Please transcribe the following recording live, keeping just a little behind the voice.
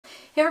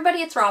Hey everybody,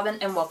 it's Robin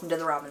and welcome to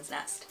the Robin's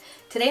Nest.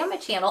 Today on my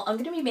channel, I'm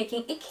going to be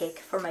making a cake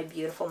for my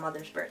beautiful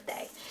mother's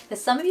birthday. Now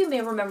some of you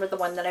may remember the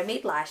one that I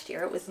made last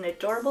year. It was an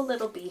adorable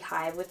little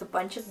beehive with a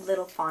bunch of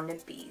little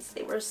fondant bees.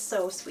 They were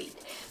so sweet.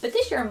 But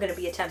this year I'm going to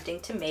be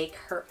attempting to make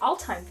her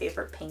all-time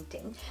favorite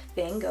painting,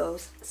 Van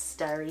Gogh's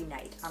Starry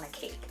Night on a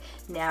cake.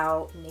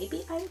 Now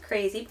maybe I'm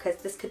crazy because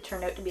this could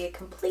turn out to be a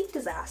complete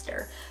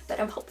disaster, but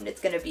I'm hoping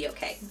it's going to be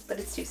okay. But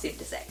it's too soon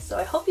to say. So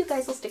I hope you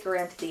guys will stick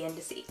around to the end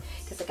to see,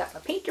 because I got my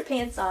painter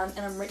pants on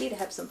and I'm ready to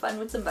have some fun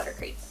with some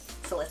buttercream.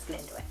 So let's get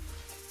into it.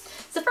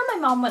 So for my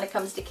mom, when it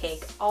comes to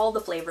cake, all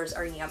the flavors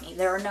are yummy.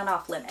 There are none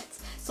off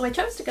limits. So I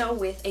chose to go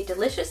with a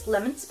delicious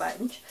lemon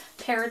sponge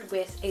paired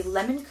with a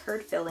lemon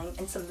curd filling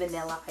and some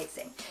vanilla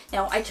icing.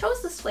 Now I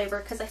chose this flavor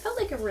because I felt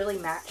like it really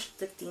matched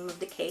the theme of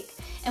the cake,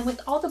 and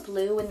with all the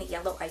blue and the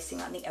yellow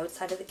icing on the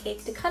outside of the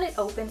cake, to cut it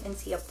open and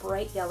see a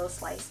bright yellow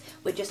slice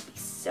would just be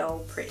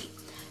so pretty.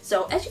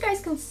 So as you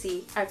guys can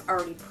see, I've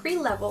already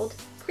pre-leveled,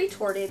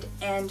 pre-torted,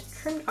 and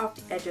trimmed off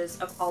the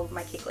edges of all of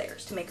my cake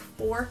layers to make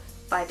 4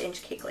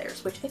 5-inch cake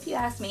layers, which, if you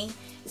ask me,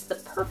 is the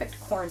perfect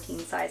quarantine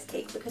size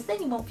cake, because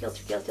then you won't feel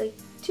too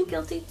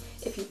guilty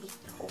if you eat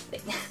the whole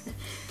thing.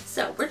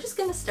 So we're just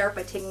going to start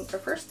by taking our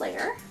first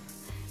layer,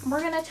 and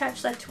we're going to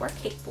attach that to our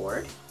cake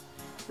board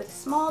with a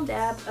small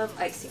dab of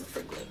icing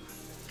for glue.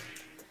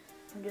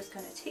 I'm just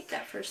going to take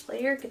that first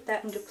layer, get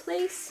that into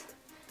place,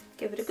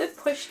 give it a good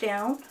push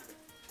down,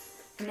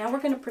 and now we're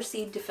going to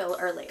proceed to fill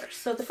our layers.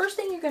 So the first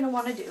thing you're going to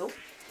want to do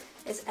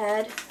is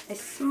add a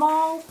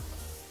small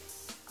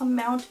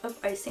amount of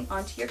icing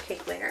onto your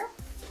cake layer,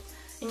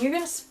 and you're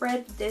going to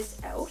spread this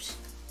out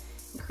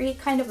and create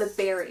kind of a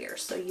barrier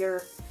so your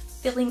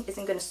filling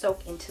isn't going to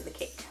soak into the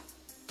cake.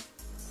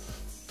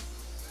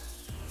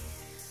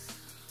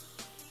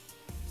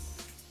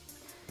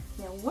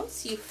 Now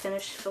once you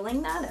finish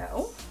filling that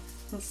out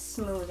and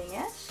smoothing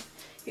it,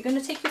 you're going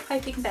to take your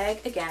piping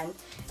bag again,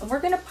 and we're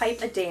going to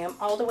pipe a dam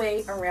all the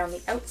way around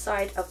the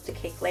outside of the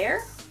cake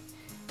layer,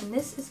 and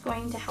this is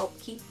going to help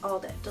keep all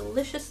that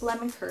delicious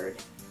lemon curd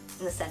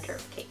in the center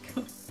of the cake.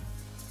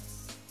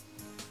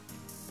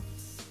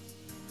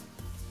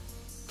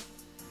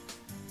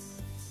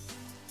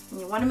 And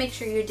you want to make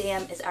sure your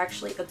dam is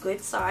actually a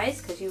good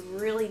size, because you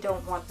really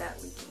don't want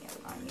that leaking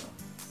out on you.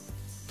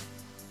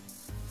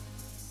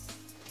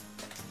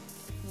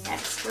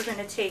 Next, we're going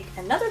to take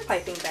another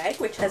piping bag,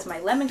 which has my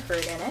lemon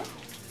curd in it,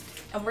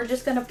 and we're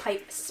just going to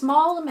pipe a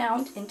small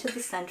amount into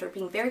the center,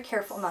 being very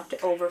careful not to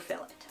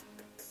overfill it.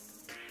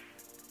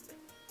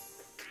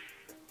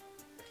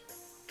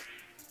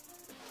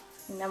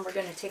 And then we're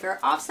going to take our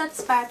offset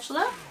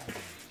spatula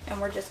and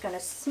we're just going to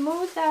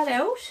smooth that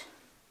out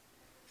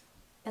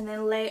and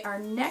then lay our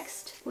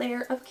next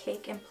layer of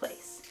cake in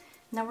place.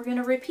 Now we're going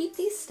to repeat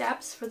these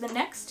steps for the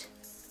next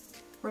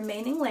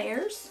remaining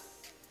layers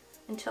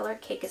until our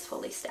cake is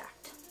fully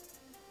stacked.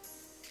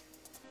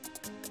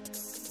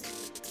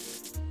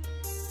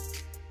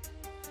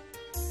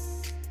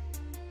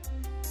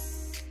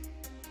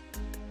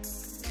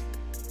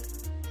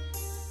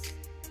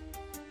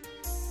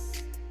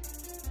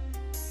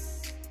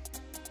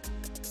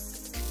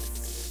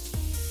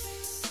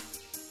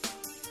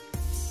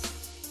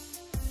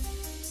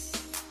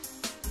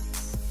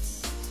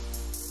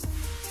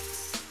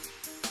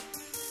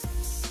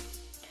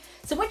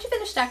 So once you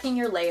finish stacking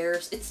your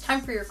layers, it's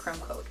time for your crumb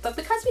coat. But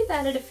because we've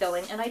added a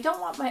filling and I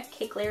don't want my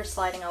cake layer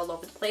sliding all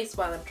over the place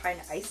while I'm trying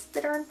to ice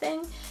the darn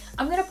thing,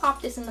 I'm going to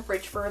pop this in the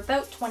fridge for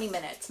about 20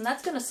 minutes. And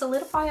that's going to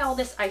solidify all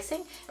this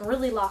icing and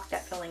really lock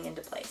that filling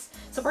into place.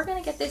 So we're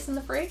going to get this in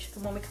the fridge,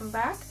 and when we come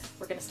back,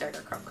 we're going to start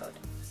our crumb coat.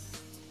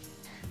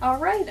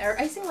 Alright, our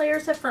icing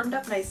layers have firmed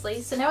up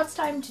nicely, so now it's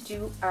time to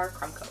do our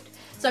crumb coat.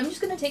 So I'm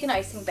just going to take an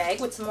icing bag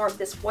with some more of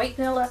this white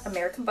vanilla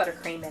American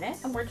buttercream in it,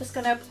 and we're just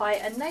going to apply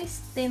a nice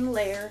thin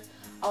layer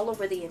all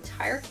over the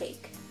entire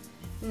cake,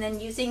 and then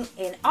using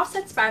an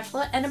offset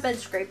spatula and a bed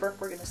scraper,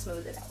 we're going to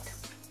smooth it out.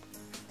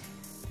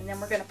 And then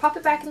we're going to pop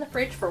it back in the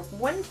fridge for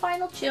one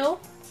final chill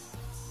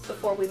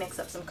before we mix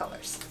up some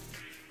colors.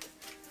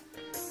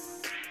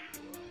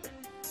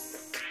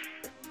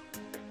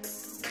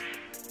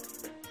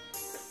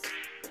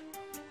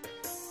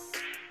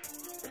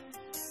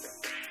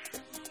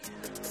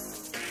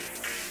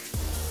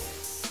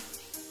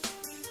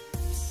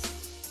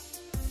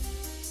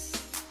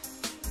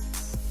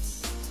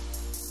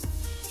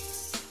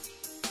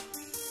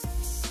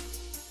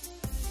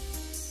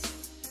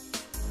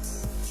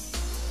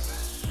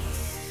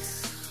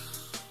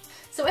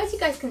 So as you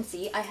guys can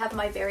see, I have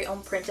my very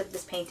own print of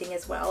this painting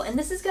as well, and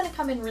this is going to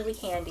come in really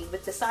handy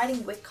with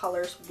deciding what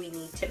colors we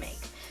need to make.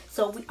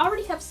 So we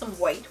already have some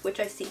white, which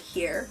I see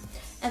here,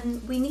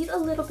 and we need a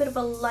little bit of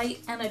a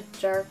light and a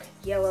dark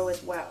yellow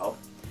as well.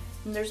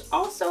 And there's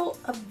also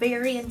a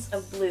variance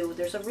of blue.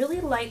 There's a really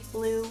light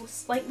blue,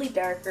 slightly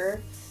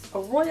darker, a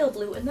royal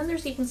blue, and then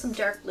there's even some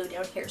dark blue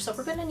down here. So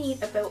we're going to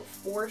need about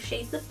 4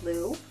 shades of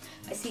blue.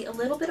 I see a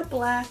little bit of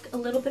black, a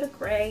little bit of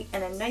gray,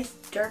 and a nice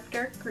dark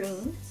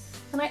green.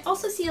 And I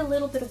also see a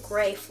little bit of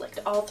gray flicked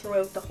all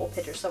throughout the whole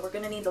picture, so we're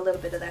going to need a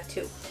little bit of that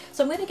too.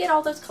 So I'm going to get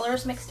all those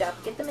colors mixed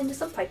up, get them into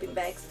some piping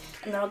bags,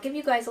 and then I'll give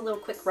you guys a little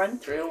quick run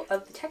through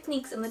of the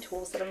techniques and the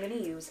tools that I'm going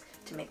to use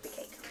to make the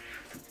cake.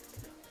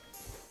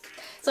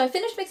 So I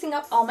finished mixing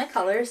up all my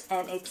colors,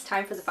 and it's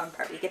time for the fun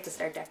part. We get to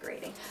start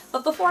decorating.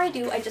 But before I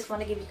do, I just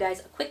want to give you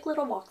guys a quick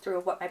little walkthrough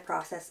of what my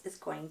process is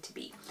going to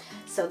be.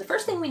 So the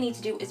first thing we need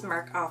to do is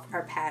mark off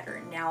our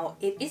pattern. Now,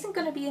 it isn't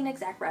going to be an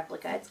exact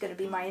replica. It's going to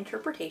be my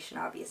interpretation,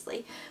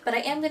 obviously, but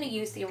I am going to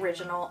use the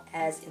original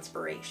as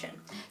inspiration.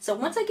 So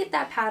once I get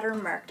that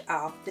pattern marked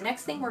off, the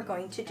next thing we're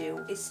going to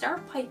do is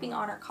start piping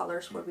on our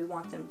colors where we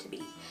want them to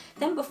be.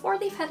 Then before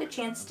they've had a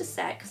chance to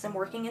set, because I'm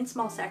working in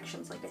small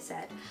sections, like I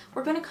said,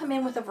 we're going to come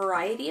in with a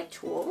variety of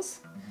tools,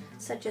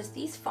 such as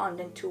these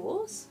fondant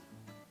tools,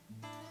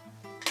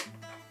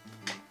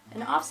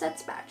 an offset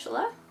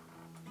spatula,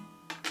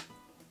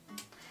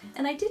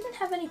 and I didn't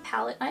have any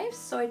palette knives,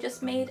 so I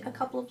just made a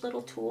couple of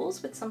little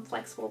tools with some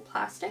flexible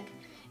plastic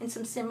and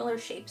some similar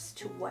shapes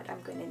to what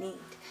I'm going to need.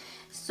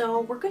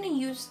 So we're going to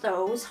use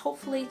those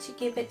hopefully to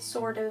give it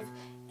sort of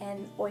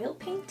an oil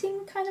painting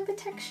kind of a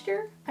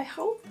texture, I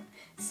hope.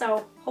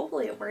 So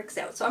hopefully it works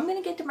out. So I'm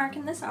going to get to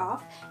marking this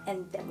off,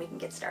 and then we can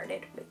get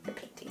started with the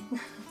painting.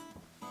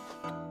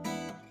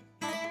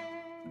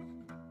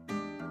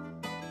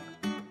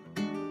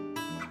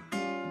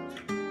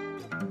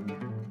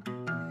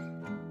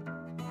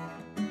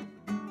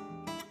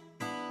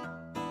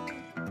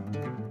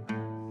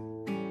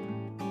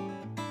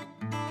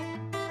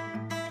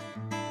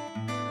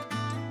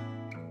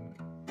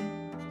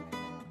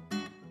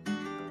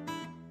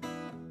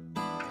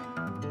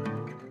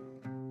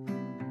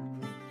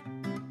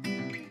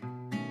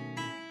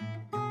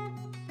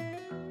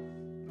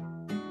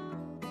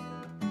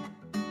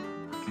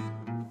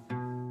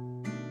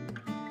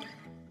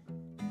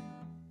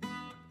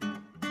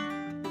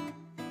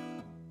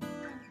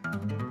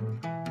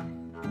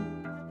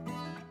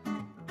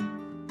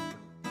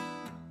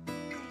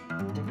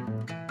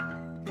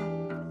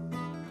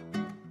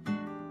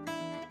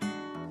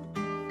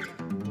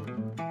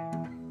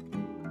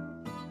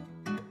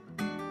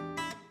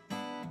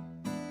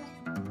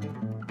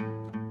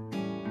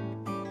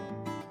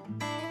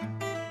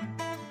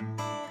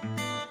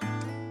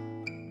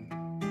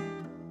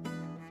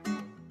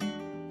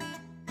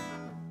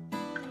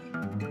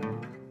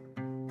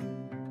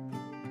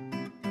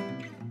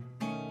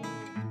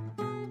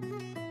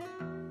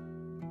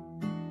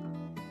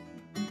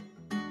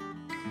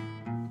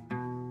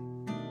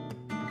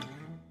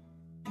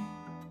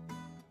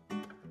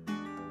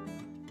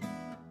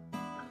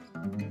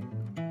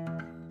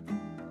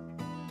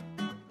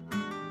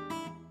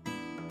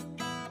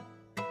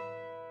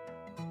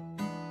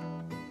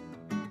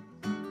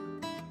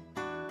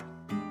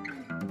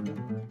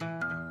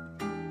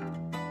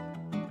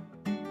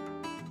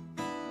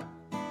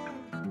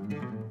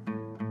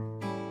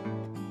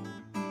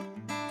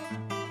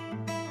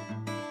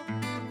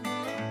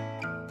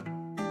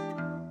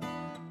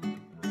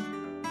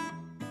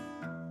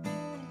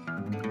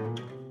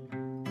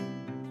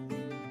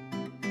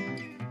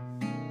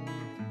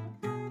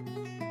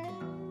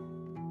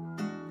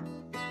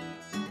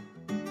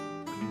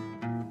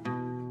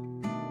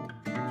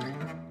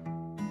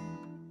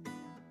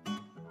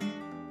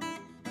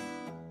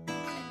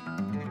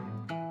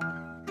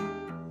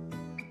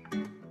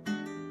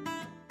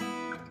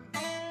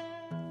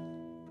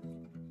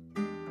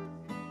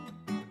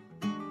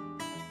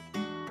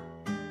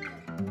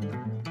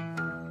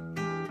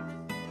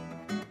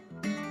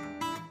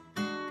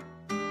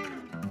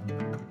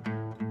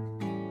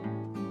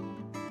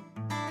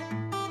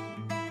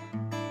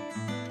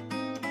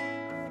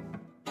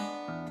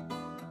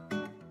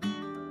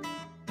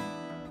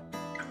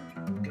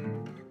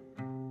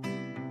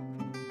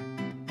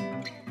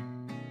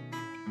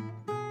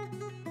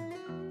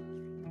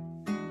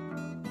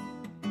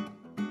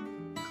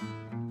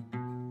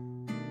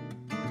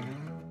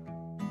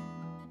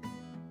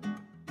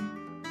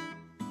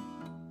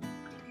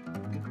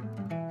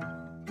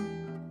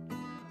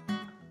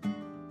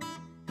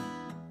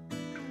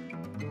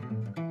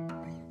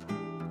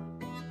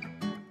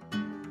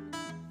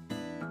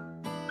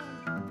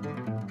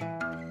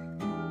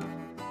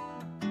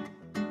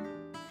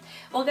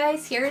 Well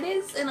guys, here it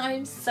is, and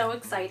I'm so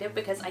excited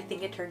because I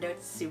think it turned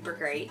out super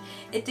great.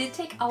 It did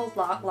take a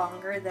lot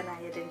longer than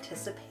I had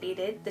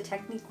anticipated. The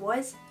technique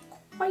was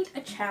quite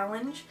a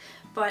challenge,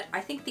 but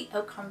I think the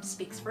outcome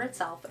speaks for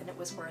itself and it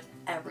was worth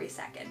every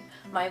second.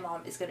 My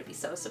mom is going to be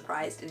so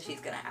surprised and she's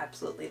going to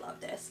absolutely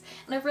love this.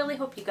 And I really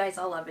hope you guys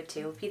all love it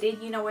too. If you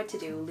did, you know what to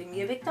do. Leave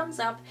me a big thumbs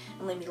up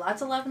and leave me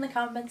lots of love in the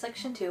comment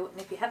section too.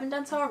 And if you haven't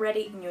done so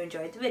already and you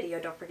enjoyed the video,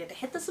 don't forget to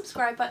hit the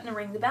subscribe button and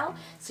ring the bell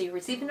so you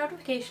receive a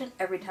notification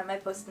every time I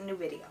post a new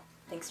video.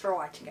 Thanks for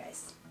watching,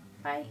 guys.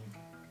 Bye.